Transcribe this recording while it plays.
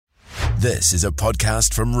This is a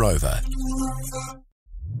podcast from Rover.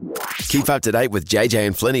 Keep up to date with JJ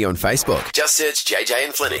and Flinny on Facebook. Just search JJ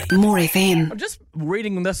and Flinny. More FM. I'm just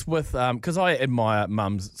reading this with, because I admire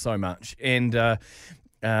mums so much, and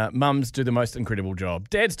mums do the most incredible job.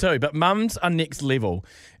 Dads too, but mums are next level.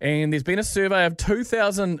 And there's been a survey of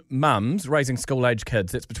 2,000 mums raising school-age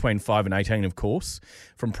kids. That's between 5 and 18, of course,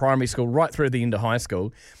 from primary school right through the end of high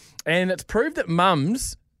school. And it's proved that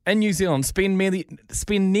mums in New Zealand spend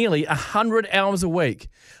nearly 100 hours a week.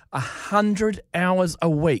 100 hours a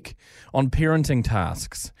week on parenting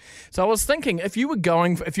tasks. So I was thinking, if you're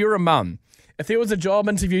a mum, if there was a job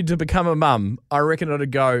interview to become a mum, I reckon it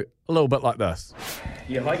would go a little bit like this.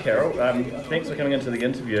 Yeah, hi Carol. Thanks for coming into the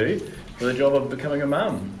interview for the job of becoming a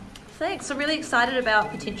mum. Thanks. I'm really excited about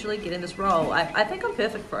potentially getting this role. I think I'm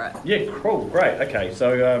perfect for it. Yeah, cool, great. Okay,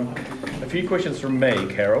 so a few questions from me,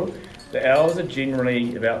 Carol. The hours are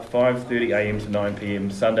generally about 5:30 a.m. to 9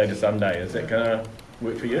 p.m. Sunday to Sunday. Is that going to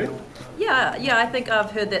work for you? Yeah, I think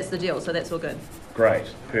I've heard that's the deal, so that's all good. Great,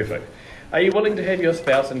 perfect. Are you willing to have your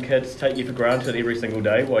spouse and kids take you for granted every single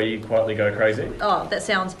day while you quietly go crazy? Oh, that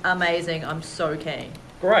sounds amazing. I'm so keen.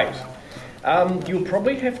 Great. You'll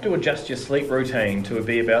probably have to adjust your sleep routine to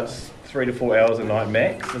be about 3 to 4 hours a night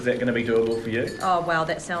max. Is that going to be doable for you? Oh, wow,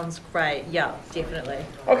 that sounds great. Yeah, definitely.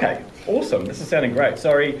 Okay, awesome. This is sounding great.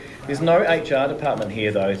 Sorry, there's no HR department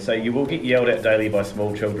here though, so you will get yelled at daily by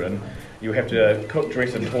small children. You'll have to cook,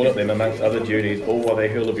 dress and toilet them amongst other duties, all while they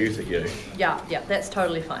hurl abuse at you. Yeah, that's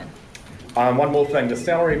totally fine. One more thing, the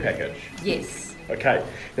salary package. Yes. Okay,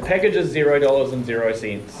 the package is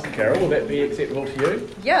 $0.00. Carol, will that be acceptable to you?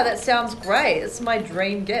 Yeah, that sounds great. It's my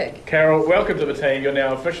dream gig. Carol, welcome to the team. You're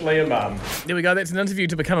now officially a mum. There we go. That's an interview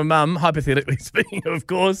to become a mum, hypothetically speaking, of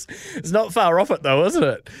course. It's not far off it, though, isn't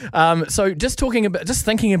it? So just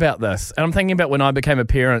thinking about this, and I'm thinking about when I became a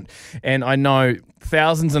parent, and I know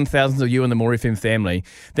thousands and thousands of you in the More FM family,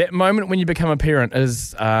 that moment when you become a parent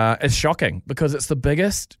is shocking because it's the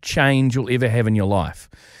biggest change you'll ever have in your life.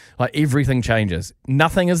 Like everything changes.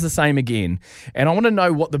 Nothing is the same again. And I want to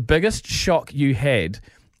know what the biggest shock you had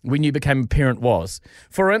when you became a parent was.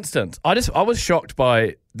 For instance, I was shocked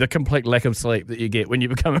by the complete lack of sleep that you get when you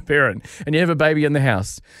become a parent and you have a baby in the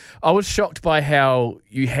house. I was shocked by how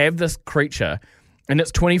you have this creature and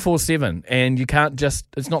it's 24/7 and you can't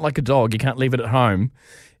it's not like a dog, you can't leave it at home.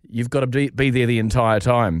 You've got to be there the entire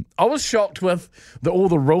time. I was shocked with all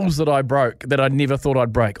the rules that I broke that I never thought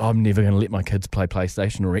I'd break. I'm never going to let my kids play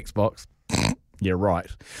PlayStation or Xbox. Yeah, right.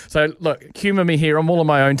 So, look, humour me here. I'm all on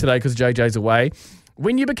my own today because JJ's away.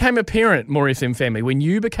 When you became a parent, More FM family, when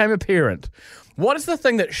you became a parent, what is the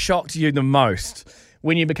thing that shocked you the most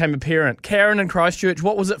when you became a parent? Karen in Christchurch,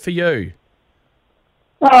 what was it for you?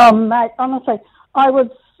 Oh, mate, honestly, I was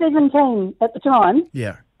 17 at the time.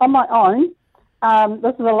 Yeah. On my own.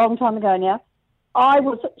 This is a long time ago now. I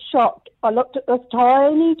was shocked. I looked at this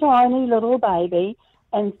tiny, tiny little baby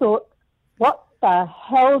and thought, what the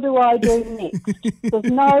hell do I do next? There's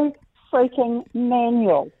no freaking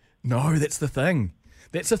manual. No, that's the thing.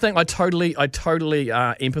 That's the thing. I totally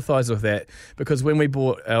empathise with that because when we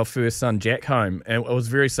brought our first son, Jack, home, and it was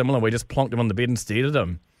very similar. We just plonked him on the bed and stared at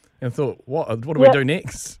him and thought, what do we do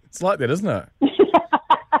next? It's like that, isn't it?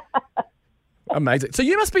 Amazing. So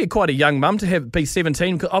you must be quite a young mum to be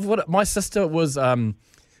 17. Because my sister was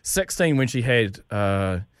 16 when she had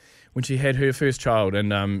her first child,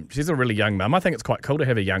 and she's a really young mum. I think it's quite cool to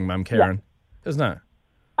have a young mum, Karen, isn't it?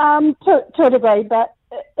 To a degree, but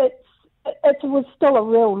it was still a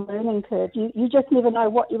real learning curve. You just never know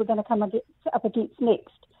what you were going to come up against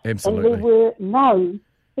next. Absolutely. And there were no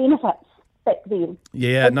benefits back then.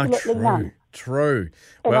 Yeah, absolutely none. True.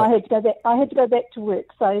 And well, I had to go back to work.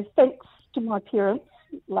 So thanks to my parents,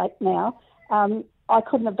 like now, I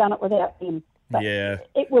couldn't have done it without them. But yeah,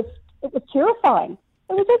 it was terrifying.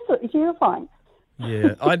 It was absolutely terrifying.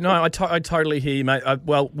 Yeah, I know. I totally hear you, mate.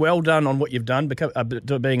 Well done on what you've done.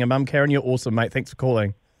 Being a mum, Karen, you're awesome, mate. Thanks for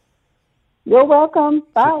calling. You're welcome.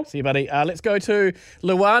 Bye. See you, buddy. Let's go to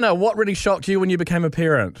Luana. What really shocked you when you became a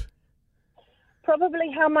parent? Probably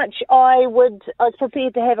how much I was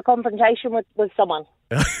prepared to have a confrontation with someone.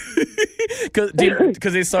 Because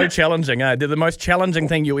they're so challenging, They're the most challenging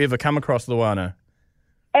thing you'll ever come across, Luana.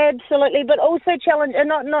 Absolutely, but also challenge, and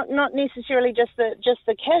not necessarily just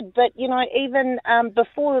the kid, but even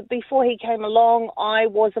before he came along, I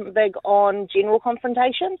wasn't big on general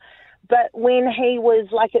confrontation. But when he was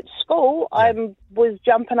like at school, I was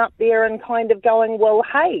jumping up there and kind of going, well,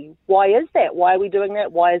 hey, why is that? Why are we doing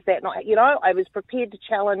that? Why is that not? I was prepared to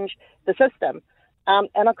challenge the system.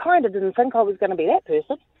 And I kind of didn't think I was going to be that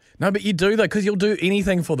person. No, but you do, though, because you'll do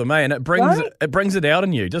anything for them, and it brings it out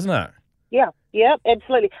in you, doesn't it? Yeah,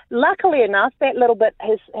 absolutely. Luckily enough, that little bit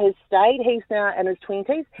has stayed. He's now in his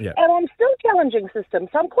 20s, and I'm still challenging systems,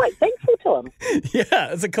 so I'm quite thankful to him.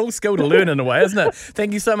 Yeah, it's a cool skill to learn in a way, isn't it?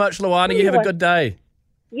 Thank you so much, Luana. You have a good day.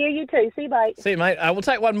 Yeah, you too. See you, mate. See you, mate. We'll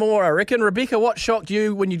take one more, I reckon. Rebecca, what shocked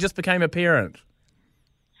you when you just became a parent?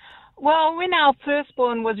 Well, when our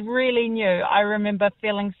firstborn was really new, I remember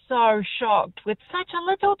feeling so shocked with such a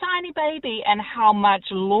little tiny baby and how much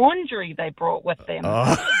laundry they brought with them.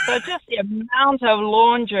 So just the amount of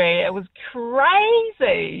laundry, it was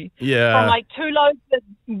crazy. Yeah. From like 2 loads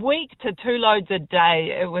a week to 2 loads a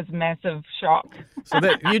day, it was massive shock. So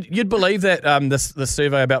that you'd believe that this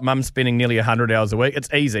survey about mums spending nearly 100 hours a week,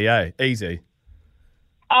 it's easy, eh? Easy.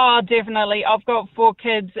 Oh, definitely. I've got 4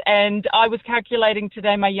 kids, and I was calculating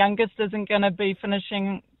today my youngest isn't going to be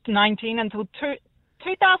finishing 19 until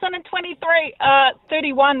 2023,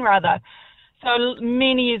 31 rather. So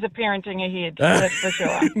many years of parenting ahead, that's for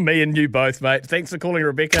sure. Me and you both, mate. Thanks for calling,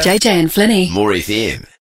 Rebecca. JJ and Flinny. More FM.